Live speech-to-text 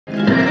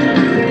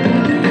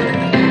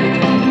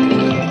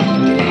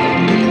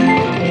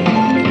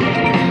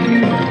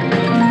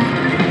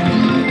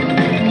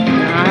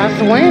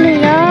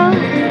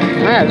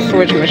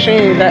which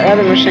machine that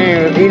other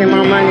machine was eating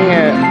my money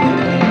up.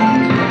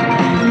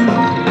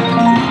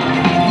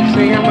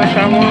 See how much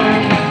I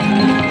won?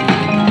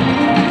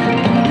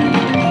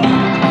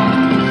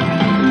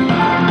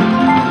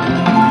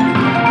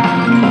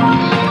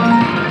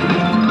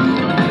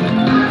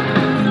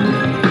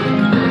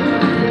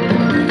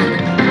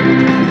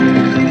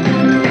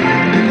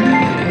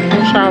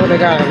 I would have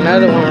got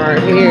another one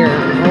right here.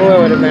 Oh, it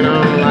would have been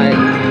on like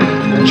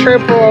a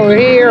triple over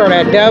here or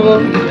that double.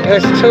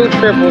 There's 2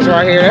 triples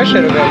right here. That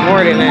should have been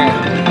more than that.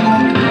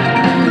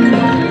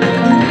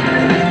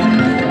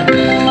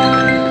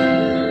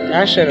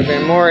 That should have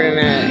been more than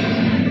that.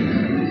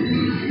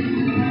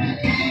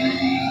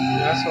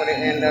 That's what it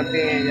ended up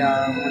being,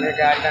 y'all, when it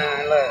got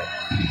done. Look.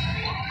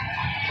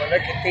 But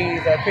look at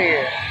these up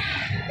here.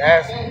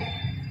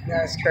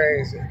 That's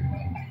crazy.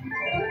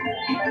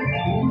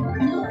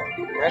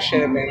 That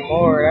should have been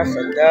more. That's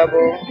a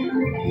double,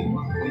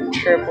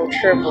 triple.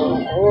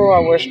 Oh, I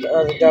wish the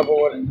other double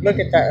would. Look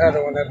at that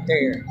other one up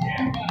there.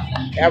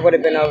 That would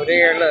have been over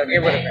there. Look, it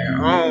would have been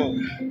on.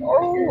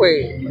 Oh,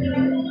 wait.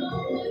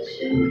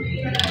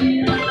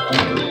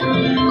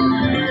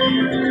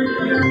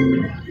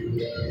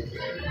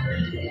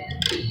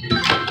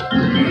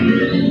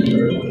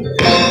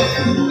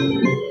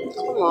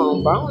 Come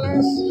on,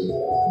 bonus.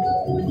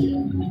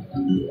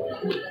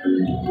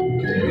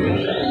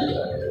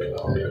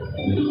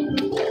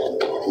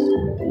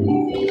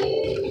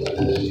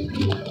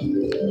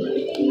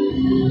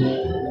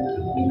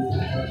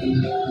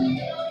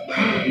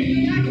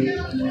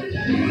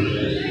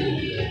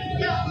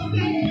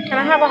 Can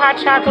I have a hot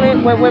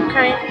chocolate with whipped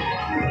cream?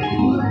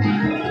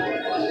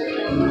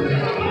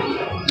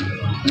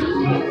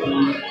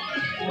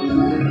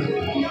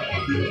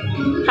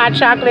 Hot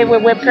chocolate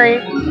with whipped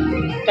cream?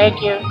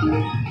 Thank you.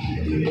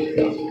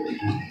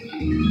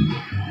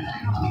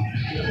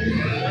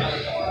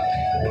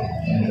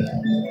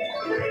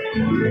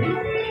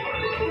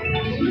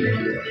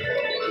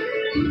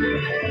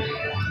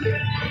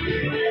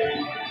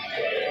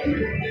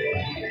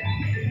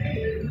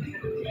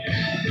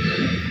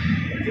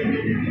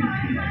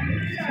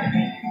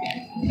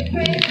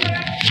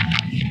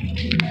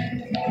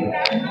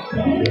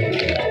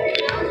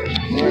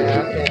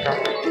 Yeah, I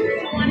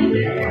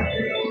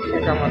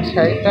think I'm gonna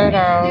take that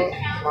out,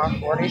 my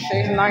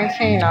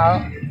 46.19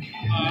 out, and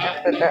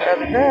put that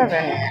other dove in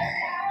there.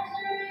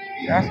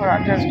 That's what I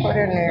just put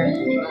in there.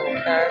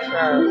 Cash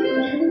out.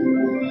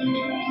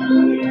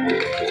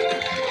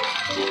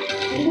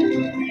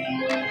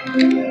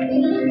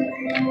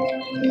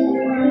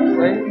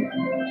 See?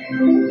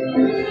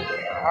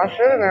 I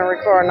should have been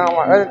recording all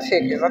my other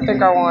tickets. I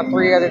think I won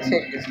 3 other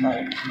tickets,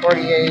 like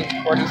 48,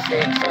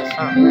 46, or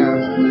something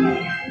else.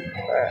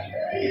 But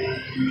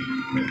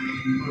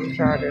let me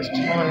try this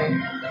 20.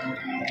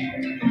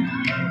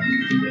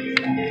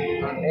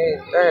 I need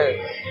that.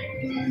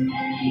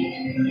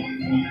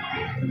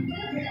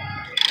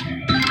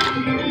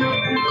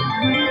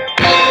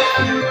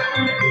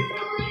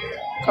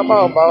 Come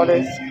on,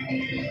 bonus.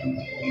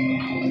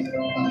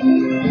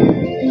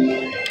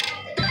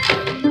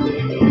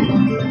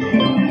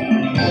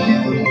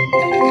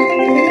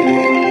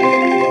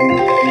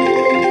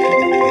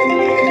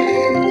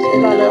 See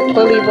my little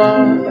pulley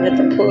ball? I get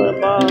to pull the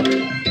ball.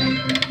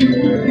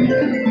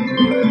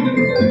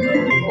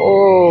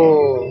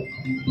 Oh.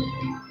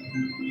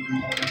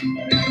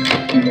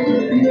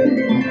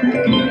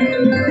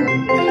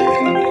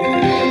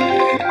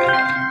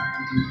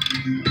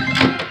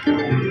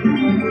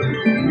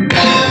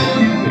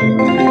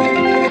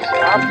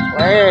 Stop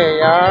playing,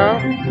 y'all.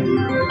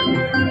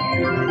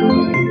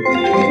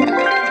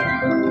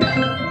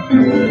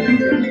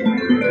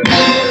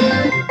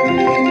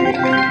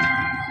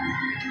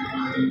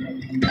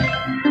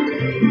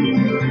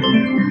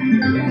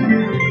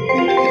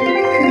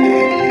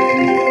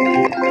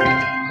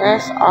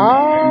 That's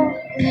all?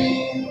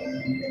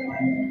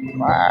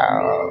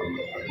 Wow.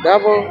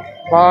 Double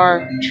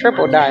bar,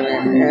 triple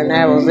diamond, and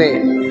that was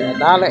it.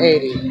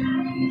 $1.80.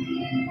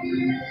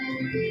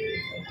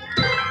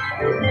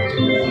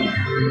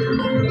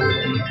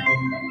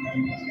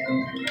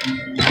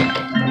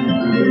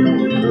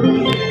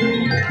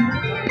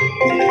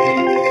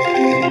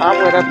 I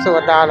went up to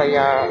 $1,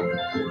 y'all.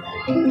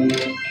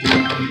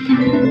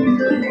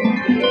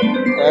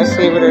 Let's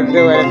see what it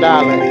do at $1.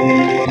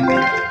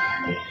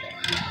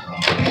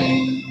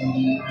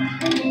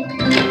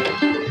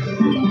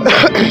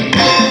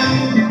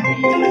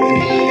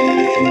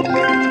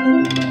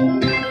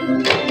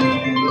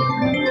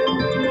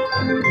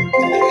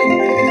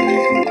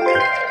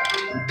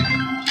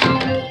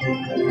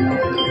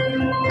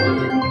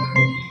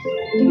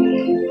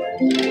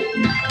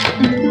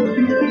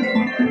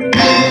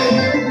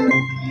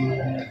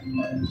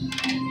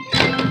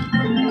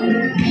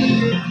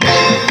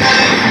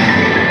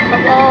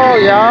 Come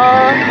on,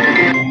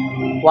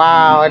 y'all.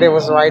 Wow, and it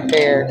was right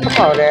there.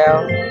 Come on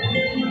now.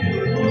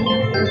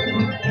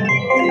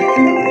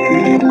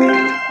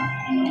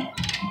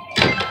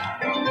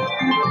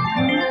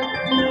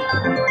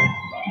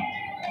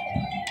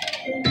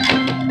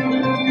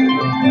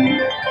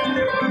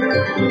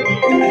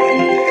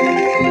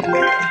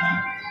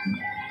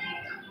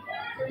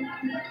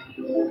 I'm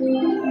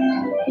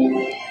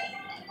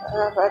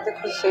at the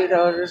casino,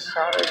 just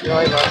trying to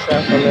enjoy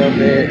myself a little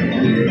bit.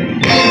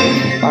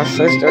 My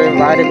sister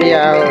invited me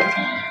out.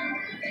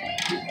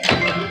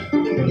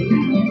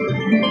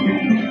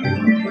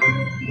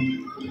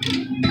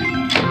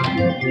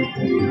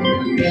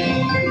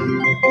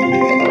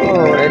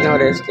 Oh, they know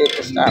they're scared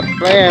to stop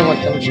playing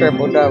with them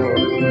triple double.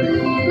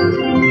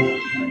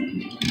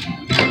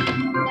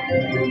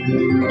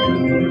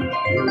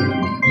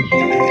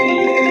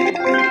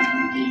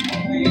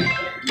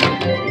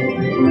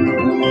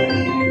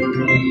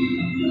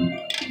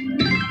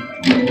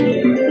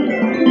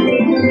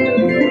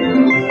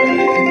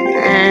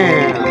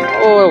 Damn.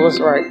 Oh, it was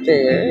right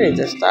there. They need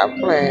to stop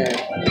playing.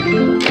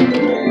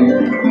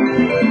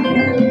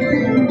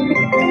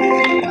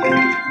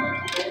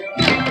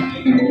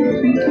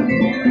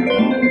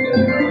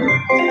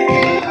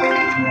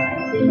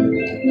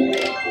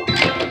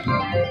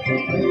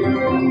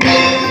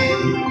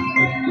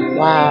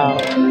 Wow.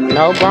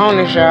 No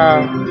bonus,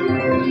 y'all.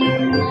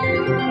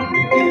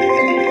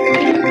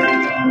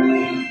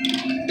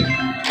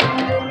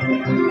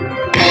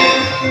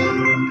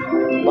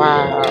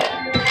 Wow.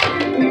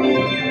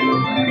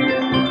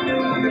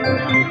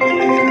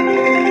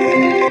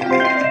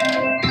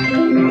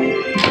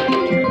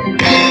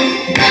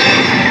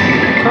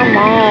 Come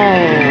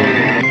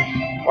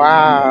on.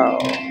 Wow.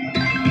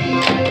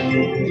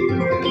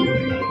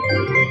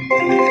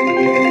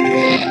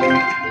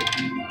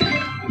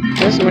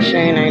 This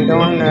machine ain't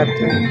doing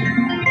nothing.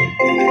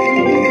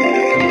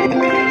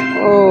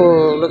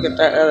 Oh, look at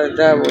that other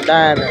double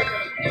diamond.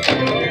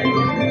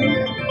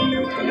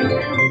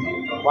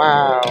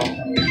 Wow.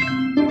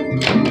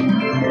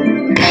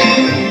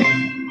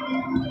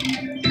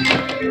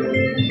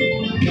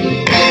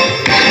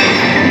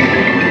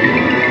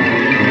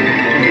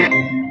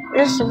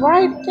 It's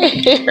right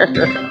there.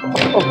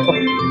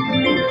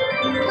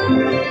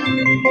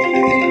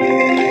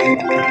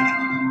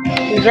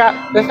 You drop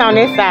this on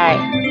this side.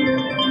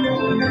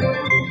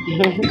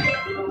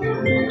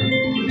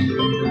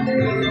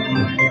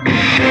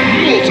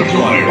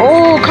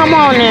 Oh, come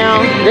on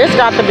now. This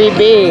got to be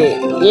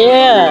big.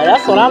 Yeah,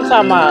 that's what I'm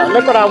talking about.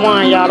 Look what I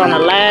won, y'all, on the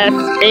last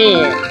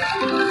spin.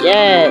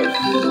 Yes.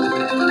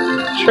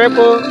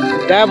 Triple,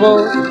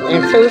 double,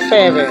 and 2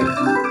 sevens.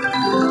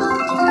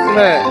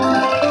 Look.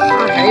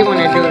 I hate when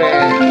they do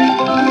that.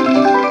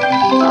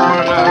 I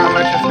don't know how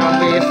much it's going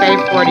to be. It say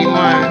 41.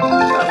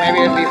 So maybe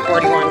it'll be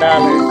 $41.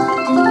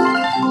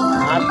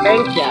 I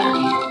thank y'all.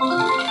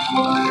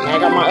 I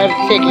got my other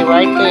ticket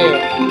right there.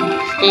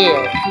 Still.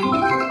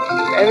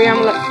 Baby,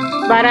 I'm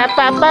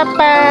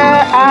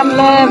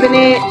loving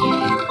it.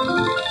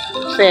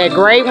 Said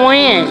great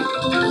win.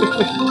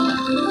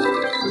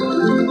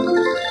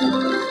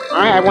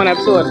 I went up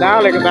to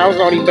 $1 because I was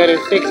already betting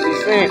 60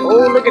 cents.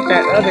 Oh, look at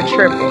that other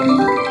triple.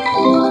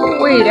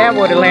 Wait, that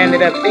would have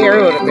landed up there.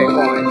 It would have been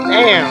going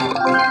damn.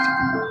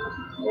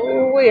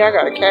 Oh, wait, I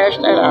gotta cash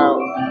that out.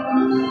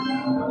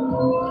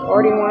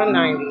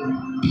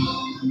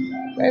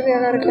 $41.90. Maybe I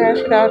gotta cash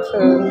it out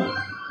too.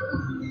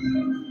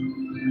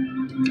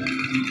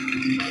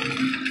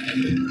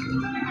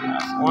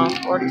 That's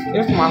 140.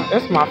 This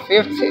my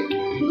 5th ticket.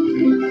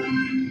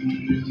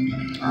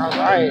 All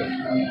right.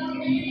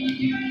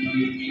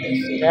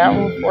 Let's see, that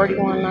one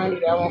 $41.90.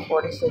 That one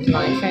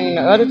 $46.19.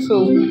 The other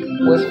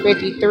two was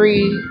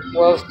 53.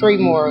 Well, it was 3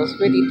 more. It was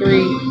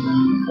 53,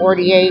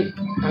 48,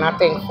 and I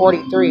think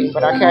 43.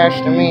 But I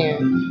cashed them in.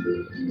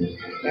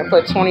 And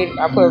put 20.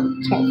 I put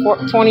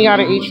 20 out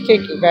of each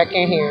ticket back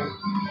in here.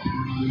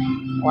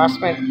 Well, I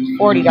spent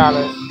 $40,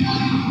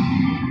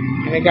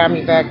 and it got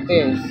me back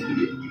this.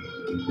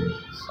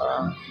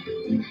 So,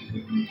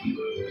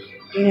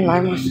 didn't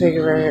like my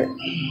cigarette.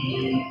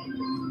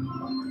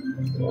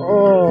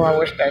 Oh, I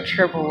wish that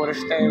triple would have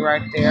stayed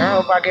right there.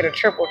 I hope I get a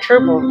triple.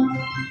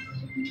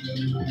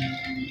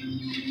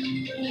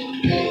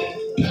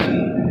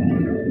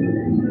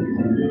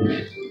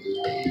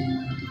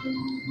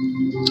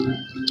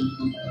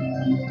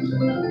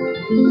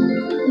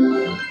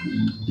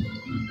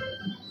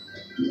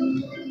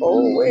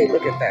 Oh, wait,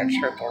 look at that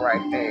triple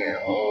right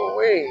there. Oh,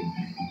 wait.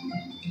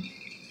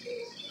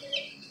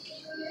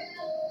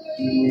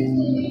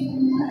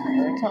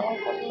 Every time I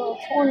put a little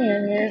 20 in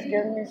there, it's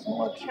giving me some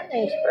more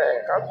change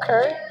back.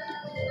 Okay.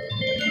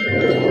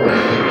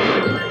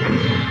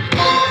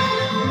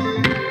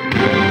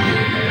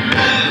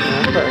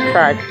 I'm going to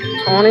try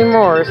 20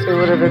 more, see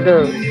what it'll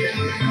do.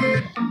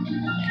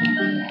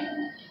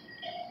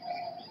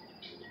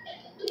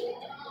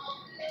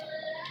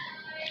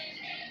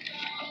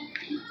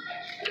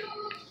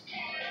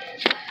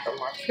 Put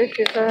my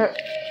tickets up.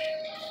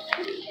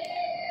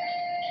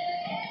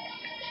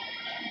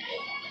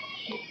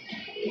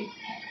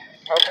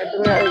 Hope I do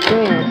that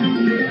again.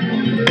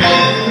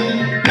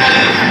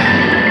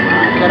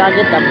 Did I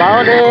get the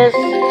bonus?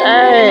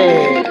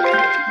 Hey.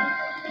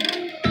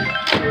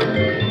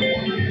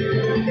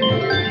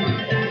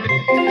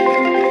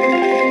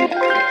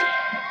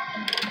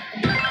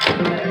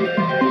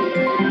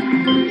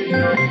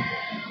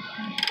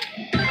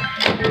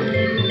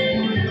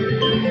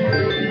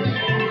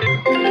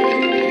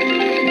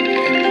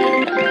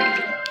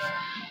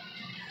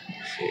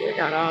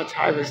 all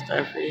type of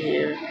stuff in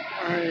here.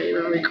 I ain't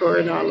even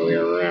recording all the way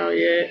around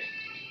yet.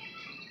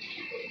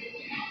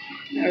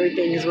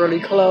 Everything is really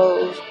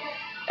closed.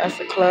 That's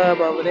the club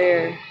over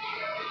there.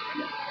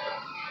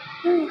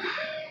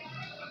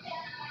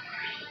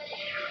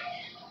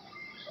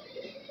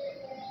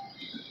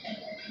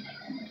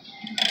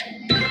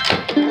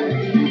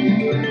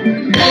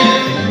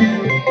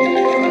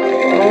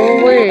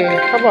 Oh, wait.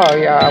 Come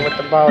on, y'all, with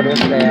the bonus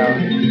now.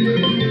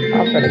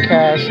 I'm finna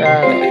cash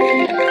out.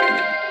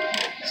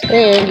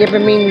 They ain't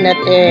giving me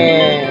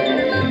nothing.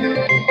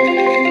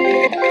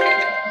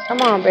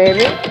 Come on,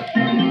 baby.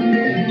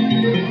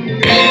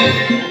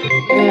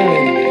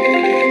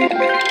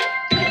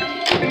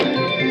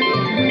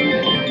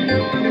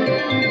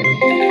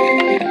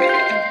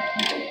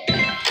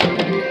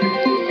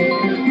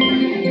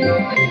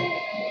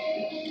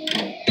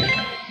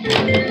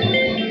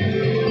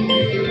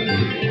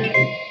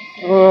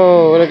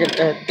 Oh, look at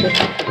that.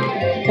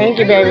 Thank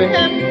you, baby.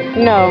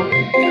 No.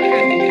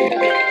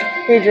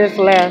 He just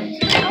left.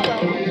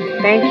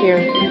 Thank you.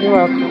 You're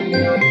welcome.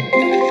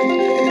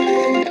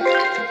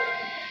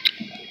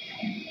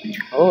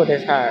 Oh,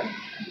 that's hot.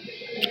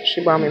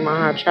 She brought me my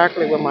hot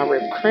chocolate with my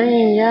whipped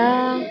cream,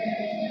 y'all.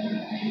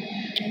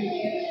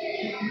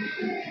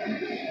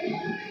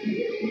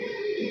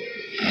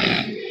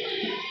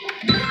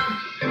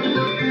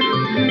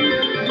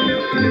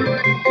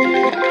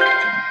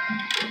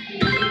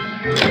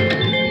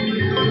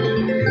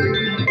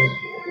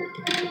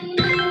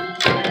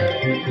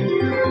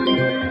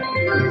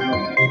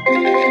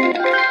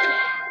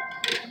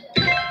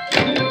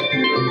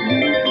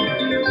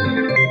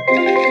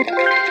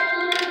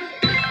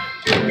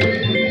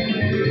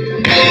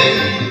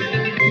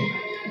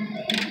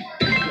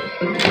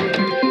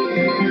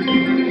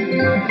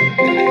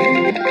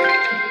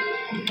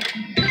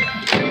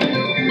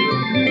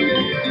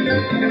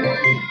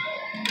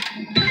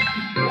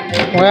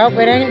 Well,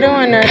 it ain't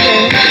doing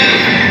nothing.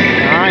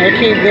 They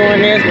keep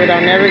doing this, but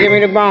they'll never give me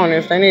the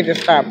bonus. They need to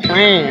stop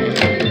playing.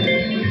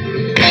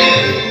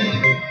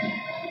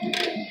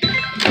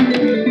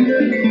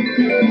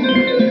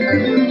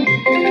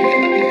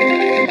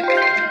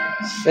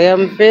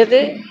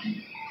 $7.50.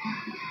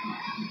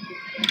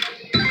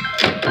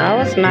 That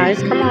was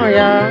nice. Come on,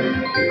 y'all.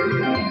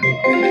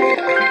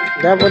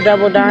 Double,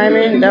 double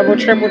diamond. Double,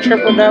 triple,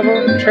 triple,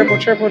 double. Triple,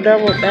 triple,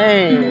 double.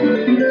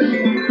 Dang.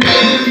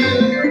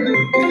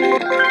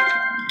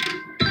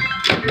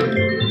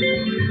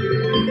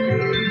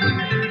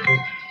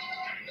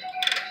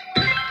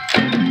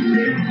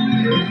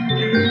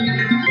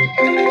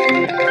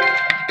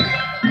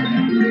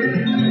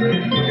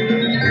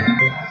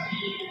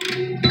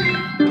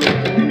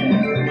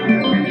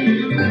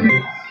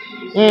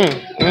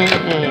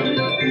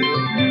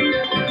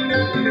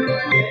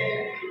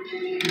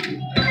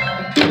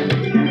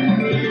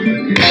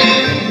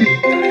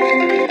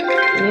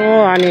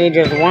 Oh, I need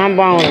just one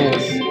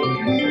bonus.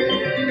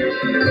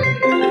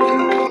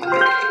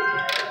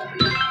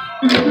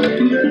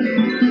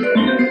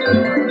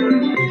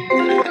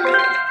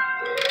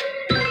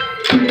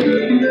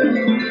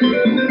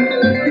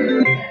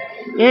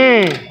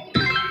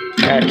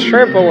 That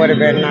triple would have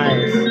been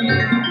nice.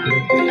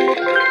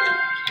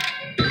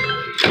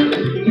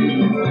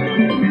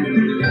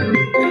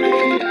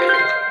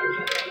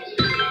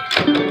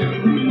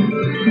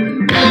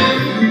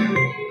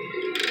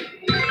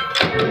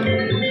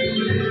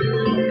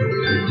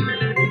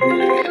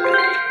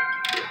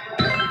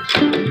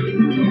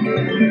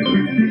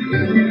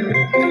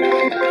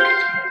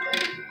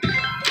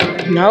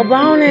 No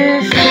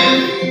bonus.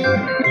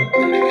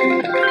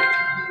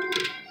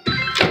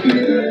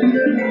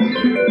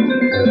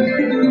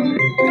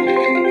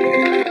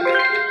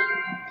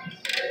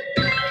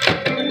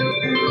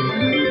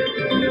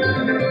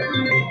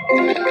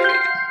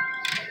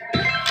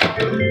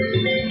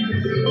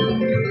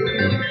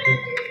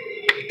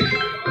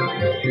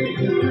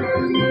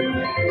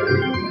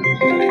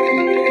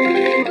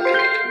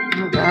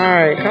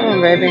 Alright, come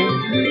on, baby.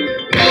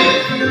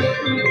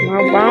 No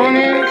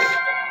bonus.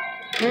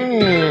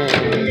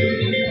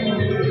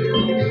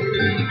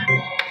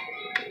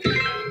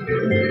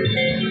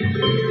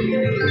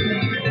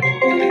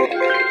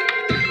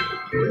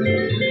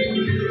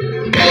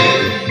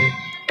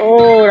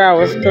 Oh, that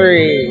was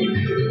 3.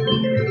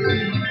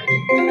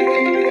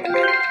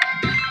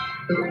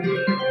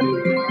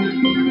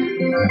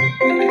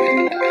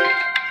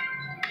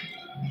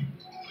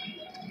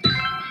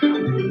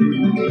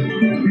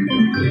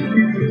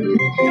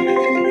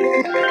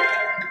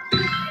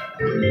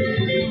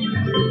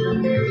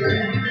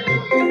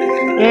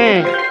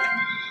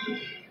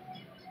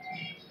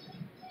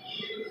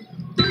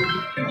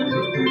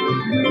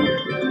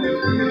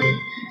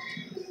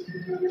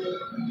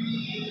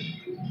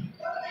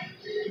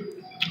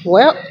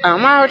 Well,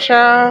 I'm out,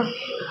 y'all.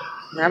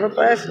 Have a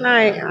blessed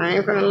night. I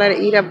ain't gonna let it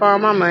eat up all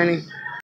my money.